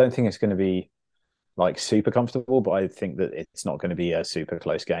don't think it's going to be like super comfortable, but I think that it's not going to be a super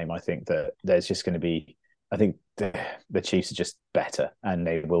close game. I think that there's just going to be. I think the Chiefs are just better, and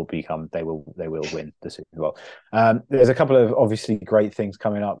they will win the Super Bowl. There's a couple of obviously great things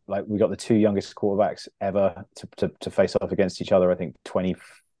coming up. Like we got the two youngest quarterbacks ever to face off against each other. I think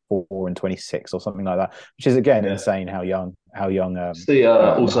 24 and 26 or something like that, which is again insane. How young. It's the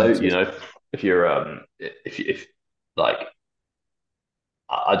also if you're if like.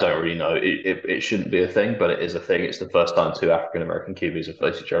 I don't really know. It shouldn't be a thing, but it is a thing. It's the first time two African American QBs have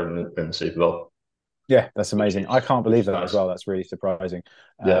faced each other in the Super Bowl. Yeah, that's amazing. I can't believe that as well. That's really surprising.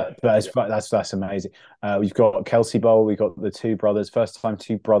 But that's amazing. We've got Kelsey Bowl. We've got the two brothers. First time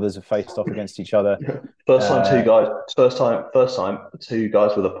two brothers have faced off against each other. First time two guys. First time two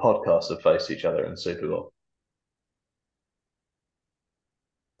guys with a podcast have faced each other in the Super Bowl.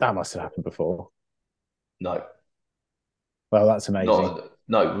 That must have happened before. No. Well, that's amazing.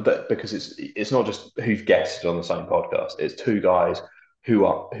 No, because it's not just who've guested on the same podcast. It's two guys who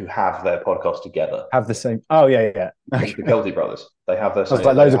have their podcast together. Have the same. Oh yeah. Okay. The Kelsey brothers. They have their. I was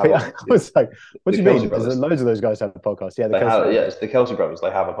like loads of people. I was like, what do you mean? There's loads of those guys have a podcast. Yeah, it's the Kelsey brothers.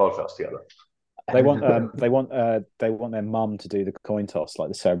 They have a podcast together. They want their mum to do the coin toss, like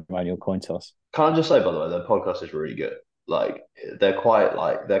the ceremonial coin toss. Can I just say, by the way, their podcast is really good. Like they're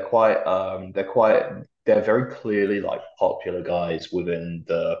very clearly like popular guys within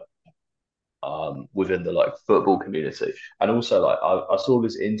the like football community. And also like I saw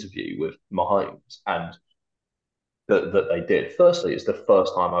this interview with Mahomes and that they did. Firstly, it's the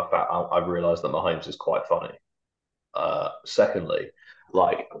first time I've realized that Mahomes is quite funny. Secondly,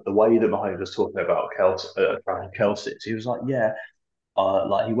 like the way that Mahomes was talking about Kelsey, he was like, yeah,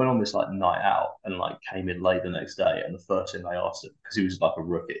 like he went on this like night out and like came in late the next day, and the first thing they asked him, because he was like a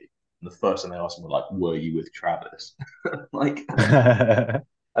rookie, and the first thing they asked him was like, "Were you with Travis?" Like,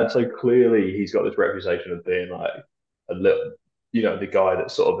 and so clearly he's got this reputation of being like a little, the guy that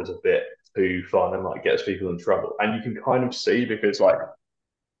sort of is a bit too fun and like gets people in trouble, and you can kind of see because like,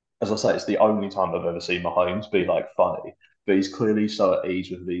 as I say, it's the only time I've ever seen Mahomes be like funny, but he's clearly so at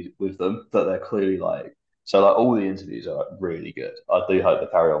ease with them that they're clearly like. So like all the interviews are really good. I do hope they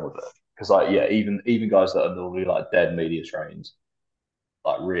carry on with it because like even guys that are normally like dead media trained,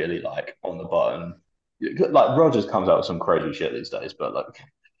 like really like on the button. Like Rogers comes out with some crazy shit these days, but like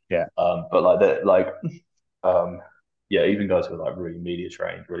but like they're like even guys who are like really media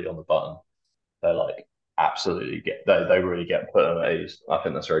trained, really on the button, they're like absolutely they really get put on at ease. I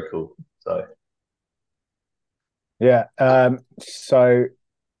think that's very cool. So yeah, so.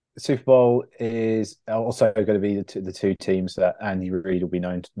 Super Bowl is also going to be the two teams that Andy Reid will be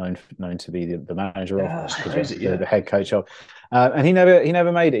known to be the manager of, the head coach of, and he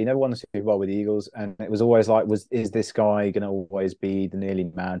never made it. He never won the Super Bowl with the Eagles, and it was always like, is this guy going to always be the nearly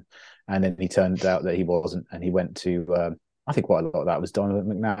man? and then he turned out that he wasn't, and he went to I think quite a lot of that was Donovan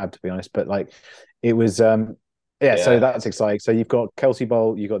McNabb, to be honest. But like, it was so that's exciting. So you've got Kelsey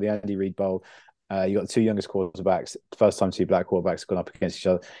Bowl, you've got the Andy Reid Bowl. You got the two youngest quarterbacks. First time two black quarterbacks gone up against each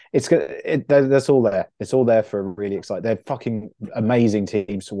other. That's all there. It's all there for a really exciting. They're fucking amazing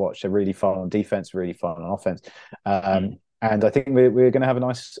teams to watch. They're really fun on defense, really fun on offense. And I think we're going to have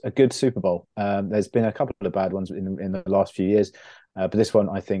a good Super Bowl. There's been a couple of bad ones in the last few years, but this one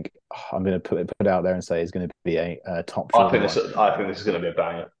I think I'm going to put it out there and say is going to be a top. I think this is going to be a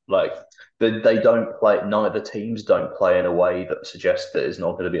banger. Like they don't play. None of the teams don't play in a way that suggests that it's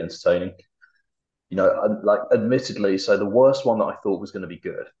not going to be entertaining. You know, like admittedly, so the worst one that I thought was going to be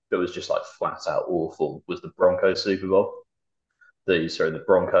good, that was just like flat out awful, was the Broncos Super Bowl. The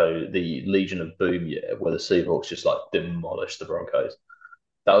Legion of Boom year, where the Seahawks just like demolished the Broncos.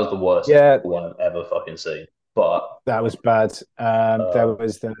 That was the worst one I've ever fucking seen. But that was bad. There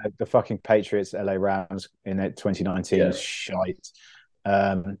was the fucking Patriots LA Rams in 2019 shite.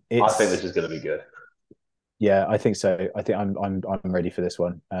 I think this is going to be good. Yeah, I think so. I think I'm ready for this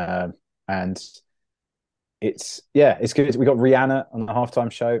one. And it's good. We got Rihanna on the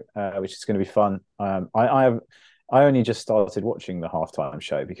halftime show, which is going to be fun. I only just started watching the halftime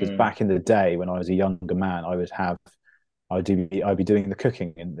show because back in the day when I was a younger man, I'd be doing the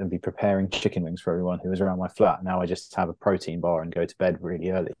cooking and be preparing chicken wings for everyone who was around my flat. Now I just have a protein bar and go to bed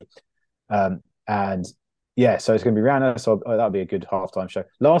really early. So it's going to be Rihanna. So that'll be a good halftime show.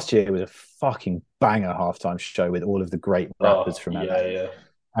 Last year was a fucking banger halftime show with all of the great rappers from LA. Yeah.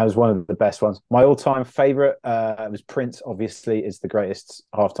 That was one of the best ones. My all-time favorite was Prince. Obviously, is the greatest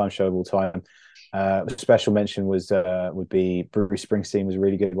halftime show of all time. Special mention would be Bruce Springsteen was a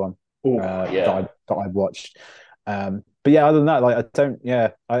really good one. That I've watched. But yeah, other than that, like I don't. Yeah,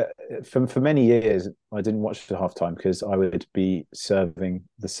 for many years I didn't watch the halftime because I would be serving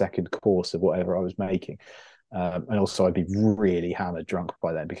the second course of whatever I was making. And also I'd be really hammered drunk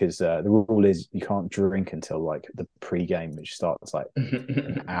by then because the rule is you can't drink until like the pre-game, which starts like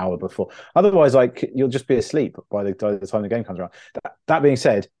an hour before. Otherwise, like you'll just be asleep by the time the game comes around. That being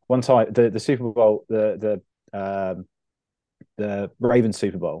said, one time the Super Bowl, the Ravens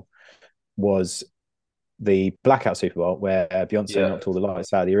Super Bowl was the blackout Super Bowl where Beyonce knocked all the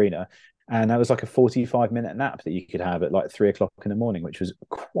lights out of the arena. And that was like a 45-minute nap that you could have at like 3 o'clock in the morning, which was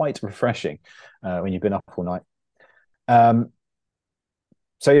quite refreshing when you've been up all night.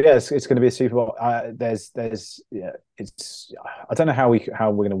 So yeah, it's going to be a Super Bowl. I don't know how we're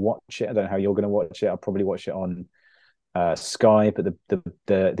going to watch it. I don't know how you're going to watch it. I'll probably watch it on Sky, but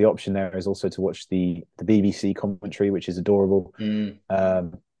the option there is also to watch the BBC commentary, which is adorable.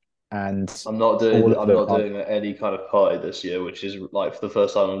 And I'm not doing any kind of party this year, which is like for the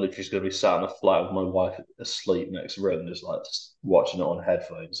first time I'm literally just going to be sat in a flat with my wife asleep next room, just watching it on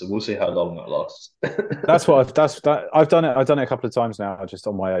headphones. So we'll see how long that lasts. I've done it. I've done it a couple of times now, just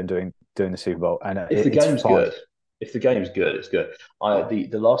on my own doing the Super Bowl. And if the game's good, it's good. The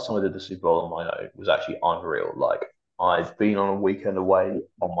last time I did the Super Bowl on my own was actually unreal. Like I've been on a weekend away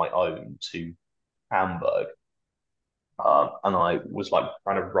on my own to Hamburg. And I was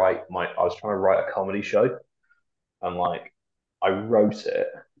trying to write a comedy show, and like I wrote it.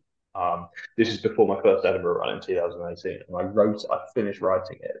 This is before my first Edinburgh run in 2018, and I finished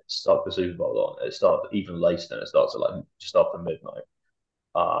writing it, start the Super Bowl on. It started even later than it starts at just after midnight.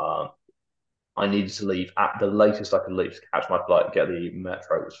 I needed to leave at the latest I could leave to catch my flight, get the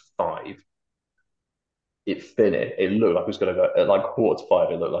metro. It was 5. It finished. It looked like it was going to go at like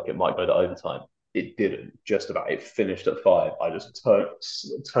 4:45. It looked like it might go to overtime. It didn't. Just about. It finished at 5. I just turned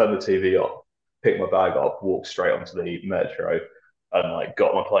the TV off, picked my bag up, walked straight onto the metro, and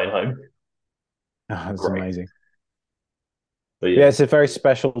got my plane home. Oh, that's amazing. But yeah, it's a very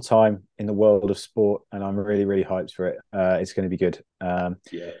special time in the world of sport, and I'm really, really hyped for it. It's going to be good.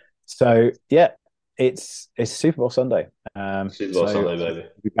 So yeah, it's Super Bowl Sunday. Super Bowl Sunday, baby.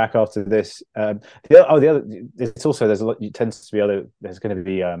 We'll be back after this. It's also there's a lot. It tends to be other. There's going to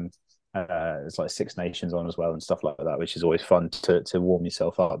be it's like Six Nations on as well and stuff like that, which is always fun to warm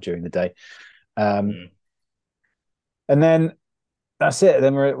yourself up during the day. And then that's it.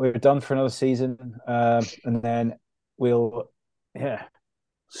 Then we're done for another season, and then we'll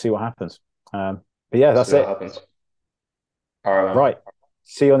see what happens. But yeah, that's it. Happens. All right, man. Right.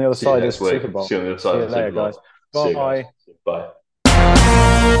 See you on the other side of the Super Bowl. See you on the other side of the Super Bowl. Bye.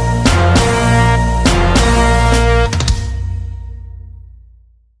 Bye.